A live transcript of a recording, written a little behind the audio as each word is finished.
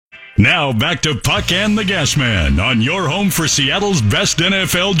Now back to Puck and the Gas Man on your home for Seattle's best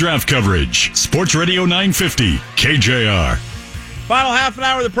NFL draft coverage. Sports Radio 950, KJR. Final half an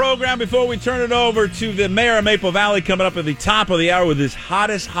hour of the program before we turn it over to the mayor of Maple Valley coming up at the top of the hour with his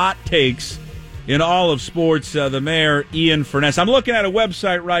hottest hot takes in all of sports, the mayor, Ian Furness. I'm looking at a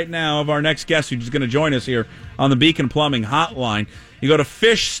website right now of our next guest who's going to join us here on the Beacon Plumbing Hotline. You go to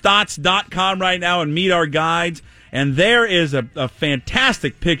fishstotts.com right now and meet our guides. And there is a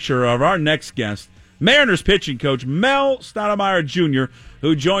fantastic picture of our next guest, Mariners pitching coach Mel Stottlemyre Jr.,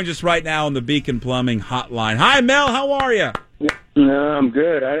 who joins us right now on the Beacon Plumbing Hotline. Hi, Mel. How are you? No, I'm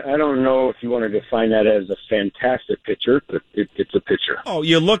good. I don't know if you want to define that as a fantastic picture, but it's a picture. Oh,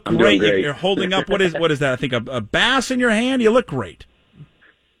 you look great. You're holding up, what is that? I think a bass in your hand? You look great.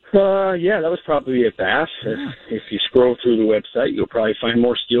 Yeah, that was probably a bass. If you scroll through the website, you'll probably find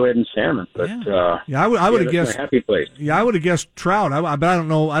more steelhead and salmon. But I would have guessed my happy place. Yeah, I would have guessed trout. But I don't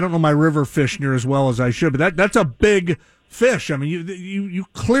know. I don't know my river fish near as well as I should. But that's a big fish. I mean, you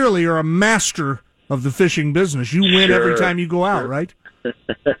clearly are a master of the fishing business. You win every time you go out, right?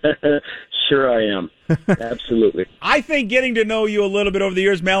 Sure I am. Absolutely. I think getting to know you a little bit over the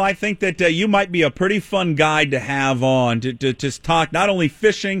years, Mel, I think that you might be a pretty fun guy to have on to just talk not only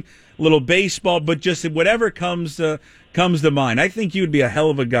fishing, a little baseball, but just whatever comes to mind. I think you'd be a hell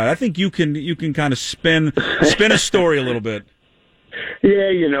of a guy. I think you can kind of spin a story a little bit.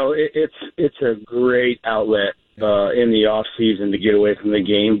 Yeah, it's a great outlet in the off season to get away from the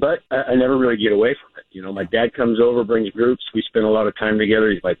game, but I never really get away from it. My dad comes over, brings groups. We spend a lot of time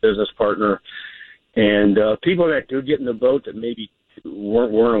together. He's my business partner. And people that do get in the boat that maybe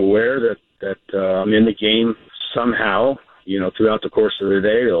weren't aware that I'm in the game somehow, throughout the course of the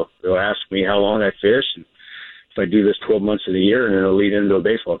day, they'll ask me how long I fish, and if I do this 12 months of the year, and it'll lead into a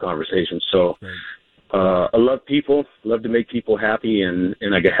baseball conversation. So I love people, love to make people happy, and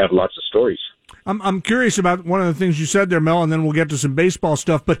I have lots of stories. I'm curious about one of the things you said there, Mel, and then we'll get to some baseball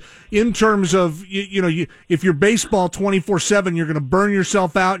stuff. But in terms of, if you're baseball 24/7, you're going to burn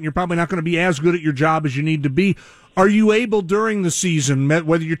yourself out, and you're probably not going to be as good at your job as you need to be. Are you able during the season,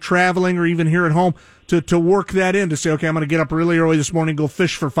 whether you're traveling or even here at home, to work that in, to say, okay, I'm going to get up really early this morning, go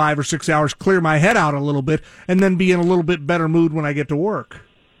fish for 5 or 6 hours, clear my head out a little bit, and then be in a little bit better mood when I get to work?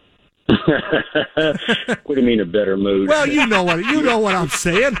 What do you mean a better mood? Well, you know what I'm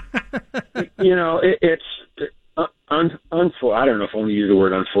saying. It's I don't know if I want to use the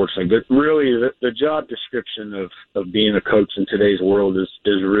word unfortunately, but really the job description of being a coach in today's world is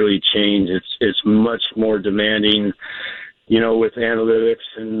really changed. It's much more demanding, with analytics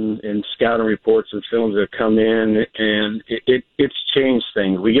and scouting reports and films that come in, and it's changed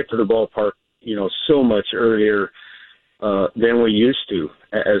things. We get to the ballpark, so much earlier than we used to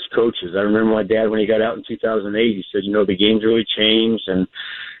as coaches. I remember my dad when he got out in 2008. He said, the game's really changed, and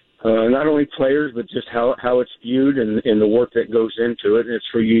not only players, but just how it's viewed and the work that goes into it. And it's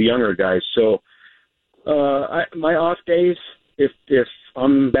for you younger guys. So my off days, if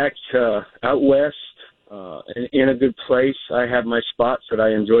I'm back out west in a good place, I have my spots that I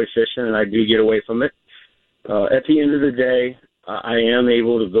enjoy fishing, and I do get away from it. At the end of the day, I am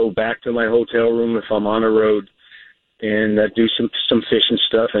able to go back to my hotel room if I'm on a road and do some fishing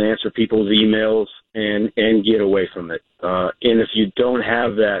stuff and answer people's emails and get away from it. And if you don't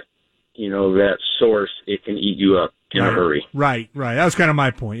have that, that source, it can eat you up in a hurry. Right. That was kind of my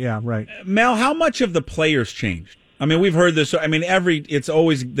point. Yeah, right. Mel, how much have the players changed? I mean, we've heard this. I mean, it's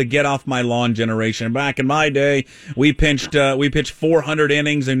always the get off my lawn generation. Back in my day, we pitched 400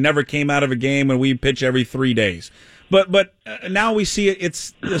 innings and never came out of a game, and we pitch every 3 days. But now we see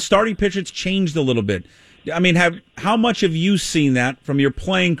it's the starting pitch. It's changed a little bit. I mean, how much have you seen that from your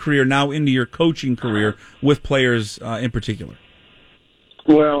playing career now into your coaching career with players in particular?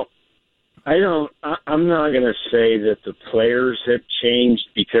 Well, I'm not going to say that the players have changed,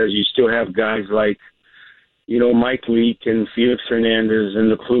 because you still have guys like, Mike Leake and Felix Hernandez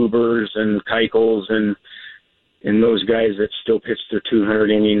and the Klubers and Keuchels and those guys that still pitch their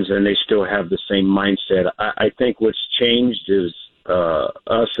 200 innings, and they still have the same mindset. I think what's changed is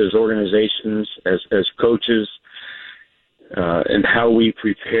us as organizations, as coaches, and how we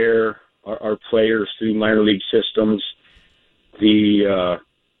prepare our players through minor league systems. The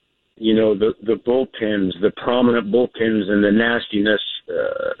bullpens, the prominent bullpens, and the nastiness,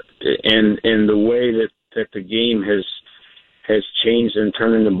 and the way that the game has changed and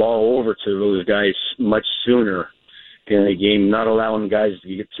turning the ball over to those guys much sooner in the game, not allowing guys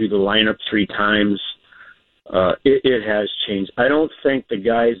to get through the lineup 3 times. It has changed. I don't think the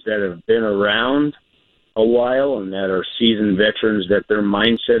guys that have been around a while and that are seasoned veterans, that their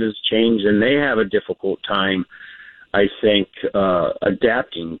mindset has changed, and they have a difficult time I think,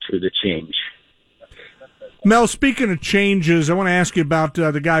 adapting to the change. Mel, speaking of changes, I want to ask you about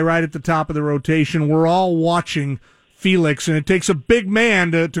the guy right at the top of the rotation. We're all watching Felix, and it takes a big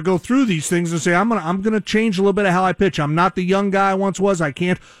man to go through these things and say, I'm gonna change a little bit of how I pitch. I'm not the young guy I once was. I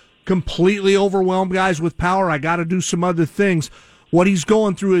can't completely overwhelm guys with power. I got to do some other things. What he's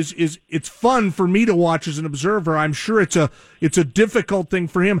going through is it's fun for me to watch as an observer. I'm sure it's a difficult thing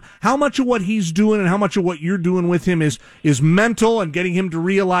for him. How much of what he's doing and how much of what you're doing with him is mental and getting him to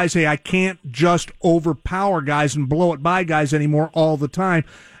realize, hey, I can't just overpower guys and blow it by guys anymore all the time.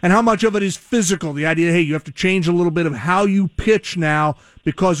 And how much of it is physical? The idea, hey, you have to change a little bit of how you pitch now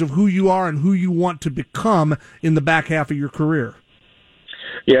because of who you are and who you want to become in the back half of your career.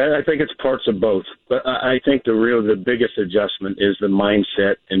 Yeah, I think it's parts of both. But I think the biggest adjustment is the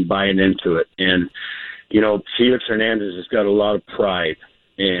mindset and buying into it. And, Felix Hernandez has got a lot of pride.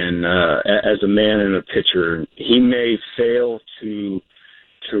 And as a man and a pitcher, he may fail to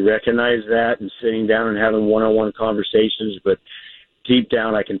recognize that and sitting down and having one-on-one conversations. But deep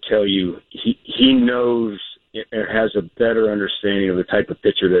down, I can tell you, he knows or has a better understanding of the type of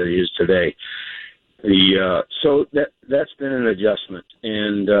pitcher that he is today. So that's been an adjustment,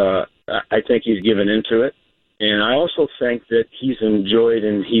 and I think he's given into it. And I also think that he's enjoyed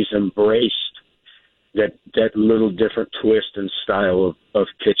and he's embraced that little different twist and style of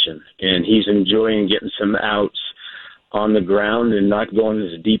pitching. And he's enjoying getting some outs on the ground and not going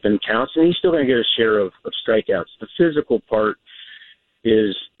as deep in counts. And he's still going to get a share of strikeouts. The physical part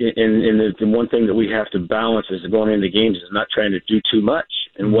is, and the one thing that we have to balance is going into games is not trying to do too much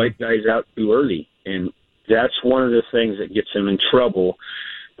and wipe guys out too early. And that's one of the things that gets him in trouble,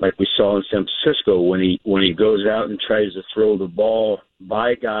 like we saw in San Francisco when he goes out and tries to throw the ball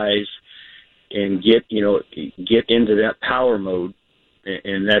by guys and get into that power mode.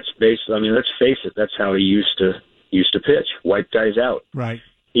 And that's basically, I mean, let's face it, that's how he used to pitch, wipe guys out. Right.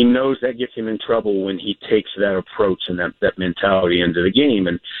 He knows that gets him in trouble when he takes that approach and that mentality into the game.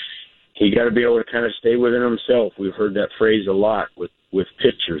 And he got to be able to kind of stay within himself. We've heard that phrase a lot with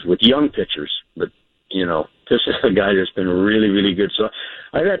pitchers, with young pitchers. But, this is a guy that's been really, really good. So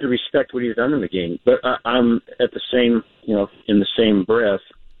I've had to respect what he's done in the game. But I'm at the same, in the same breath,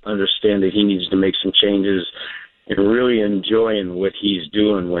 understand that he needs to make some changes and really enjoying what he's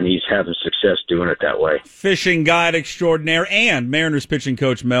doing when he's having success doing it that way. Fishing guide extraordinaire and Mariners pitching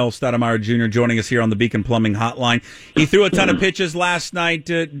coach Mel Stottlemyre Jr. joining us here on the Beacon Plumbing Hotline. He threw a ton of pitches last night,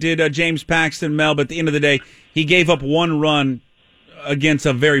 did James Paxton, Mel, but at the end of the day, he gave up one run against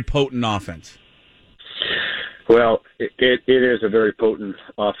a very potent offense. Well, it is a very potent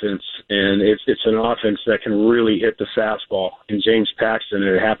offense, and it's an offense that can really hit the fastball. And James Paxton,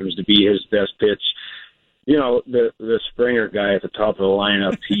 it happens to be his best pitch. The Springer guy at the top of the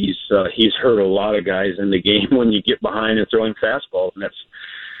lineup, he's hurt a lot of guys in the game when you get behind and throwing fastballs, and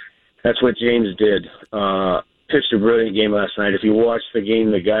that's what James did. Pitched a brilliant game last night. If you watch the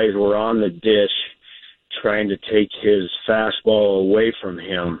game, the guys were on the dish trying to take his fastball away from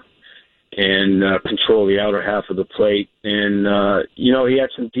him and control the outer half of the plate. And, he had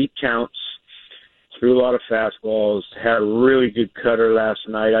some deep counts, threw a lot of fastballs, had a really good cutter last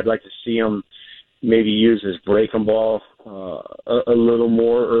night. I'd like to see him maybe use his breaking ball a little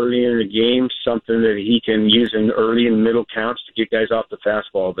more early in the game, something that he can use in early and middle counts to get guys off the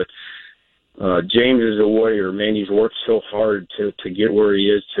fastball. But James is a warrior, man. He's worked so hard to get where he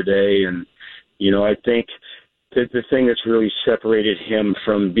is today. And, I think the thing that's really separated him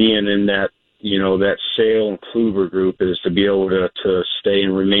from being in that, that Sale and Kluber group is to be able to stay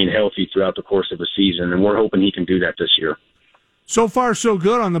and remain healthy throughout the course of a season. And we're hoping he can do that this year. So far, so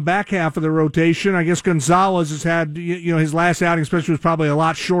good on the back half of the rotation. I guess Gonzalez has had, his last outing especially was probably a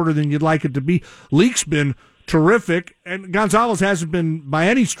lot shorter than you'd like it to be. Leake's been terrific, and Gonzalez hasn't been by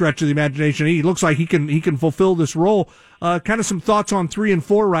any stretch of the imagination. He looks like he can fulfill this role. Kind of some thoughts on 3 and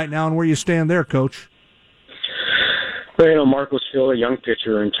 4 right now and where you stand there, Coach. Well, Marco's still a young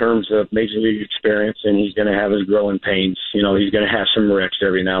pitcher in terms of major league experience, and he's going to have his growing pains. He's going to have some wrecks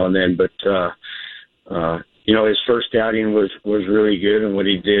every now and then, but his first outing was really good, and what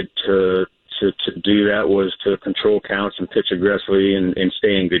he did to do that was to control counts and pitch aggressively and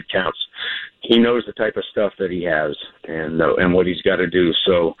stay in good counts. He knows the type of stuff that he has and what he's got to do.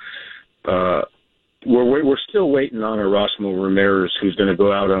 So we're still waiting on Erasmo Ramirez, who's going to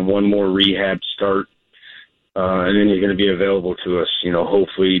go out on one more rehab start, and then he's going to be available to us.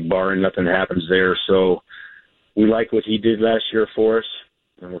 Hopefully, barring nothing happens there. So we like what he did last year for us,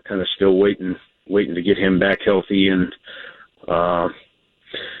 and we're kind of still waiting to get him back healthy. And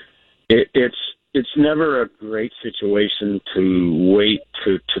it's never a great situation to wait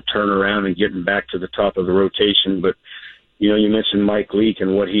to turn around and getting back to the top of the rotation. But, you mentioned Mike Leake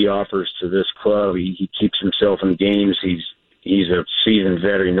and what he offers to this club. He keeps himself in games. He's a seasoned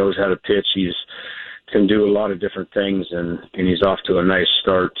vet. He knows how to pitch. Can do a lot of different things, and he's off to a nice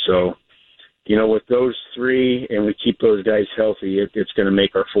start. So, with those three, and we keep those guys healthy, it's going to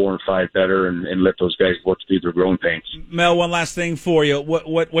make our 4 and 5 better, and let those guys work through their growing pains. Mel, one last thing for you.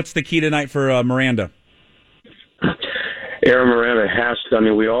 What's the key tonight for Miranda? Aaron Miranda has to. I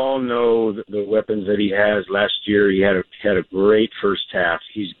mean, we all know the weapons that he has. Last year, he had a great first half.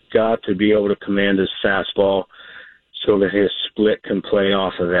 He's got to be able to command his fastball so that his split can play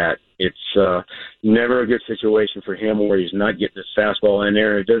off of that. It's never a good situation for him where he's not getting his fastball in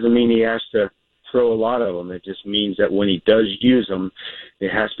there. It doesn't mean he has to throw a lot of them. It just means that when he does use them, it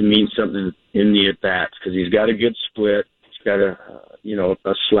has to mean something in the at-bats because he's got a good split. He's got a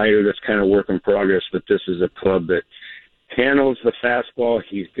slider that's kind of work in progress, but this is a club that handles the fastball.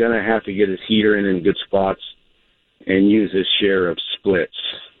 He's going to have to get his heater in good spots and use his share of splits.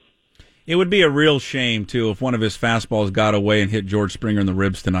 It would be a real shame, too, if one of his fastballs got away and hit George Springer in the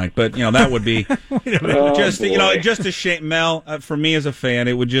ribs tonight. But, that would be just a shame. Mel, for me as a fan,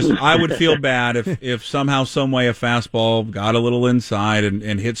 I would feel bad if somehow, some way a fastball got a little inside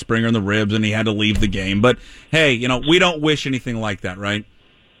and hit Springer in the ribs and he had to leave the game. But, hey, we don't wish anything like that, right?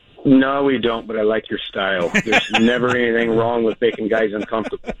 No, we don't, but I like your style. There's never anything wrong with making guys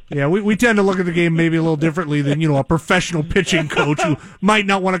uncomfortable. Yeah, we tend to look at the game maybe a little differently than, a professional pitching coach who might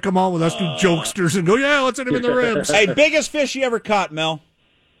not want to come on with us two jokesters and go, yeah, let's hit him in the ribs. Hey, biggest fish you ever caught, Mel?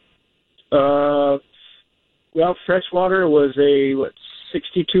 Well, freshwater was a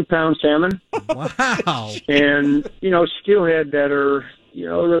 62-pound salmon. Wow. And, steelhead that are,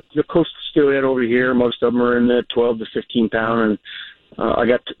 the coastal steelhead over here, most of them are in the 12 to 15 pound, and I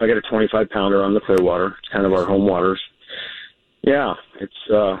got a 25-pounder on the Clearwater. It's kind of our home waters. Yeah,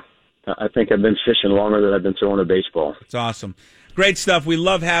 it's. I think I've been fishing longer than I've been throwing a baseball. It's awesome. Great stuff. We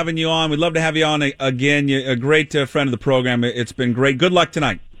love having you on. We'd love to have you on again. You're a great friend of the program. It's been great. Good luck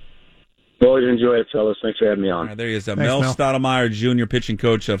tonight. Always enjoy it, fellas. Thanks for having me on. Right, there he is, Mel Stottlemyre, Jr., pitching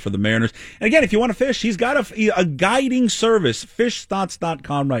coach for the Mariners. And again, if you want to fish, he's got a guiding service,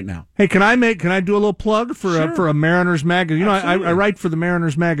 fishstats.com right now. Hey, can I do a little plug for a Mariners magazine? I write for the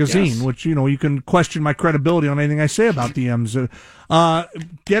Mariners magazine, which you can question my credibility on anything I say about the M's.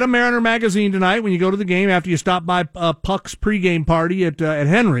 Get a Mariner magazine tonight when you go to the game after you stop by Puck's pregame party at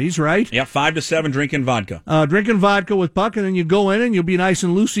Henry's, right? Yeah, 5 to 7 drinking vodka. Drinking vodka with Puck, and then you go in and you'll be nice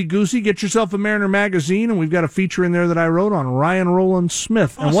and loosey-goosey. Get yourself a Mariner magazine, and we've got a feature in there that I wrote on Ryan Rowland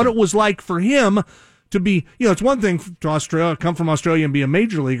Smith and what it was like for him to be, it's one thing to Australia, come from Australia and be a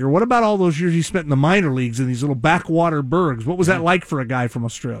major leaguer. What about all those years he spent in the minor leagues in these little backwater burgs? What was that like for a guy from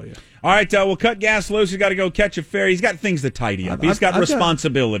Australia? All right, we'll cut gas loose. He's got to go catch a ferry. He's got things to tidy up. He's got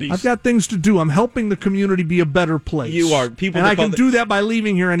responsibilities. I've got things to do. I'm helping the community be a better place. You are. And I can do that by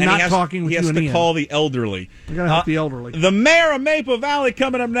leaving here and not talking with you and Ian. He has to call the elderly. I got to help the elderly. The mayor of Maple Valley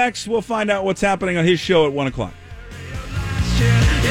coming up next. We'll find out what's happening on his show at 1 o'clock.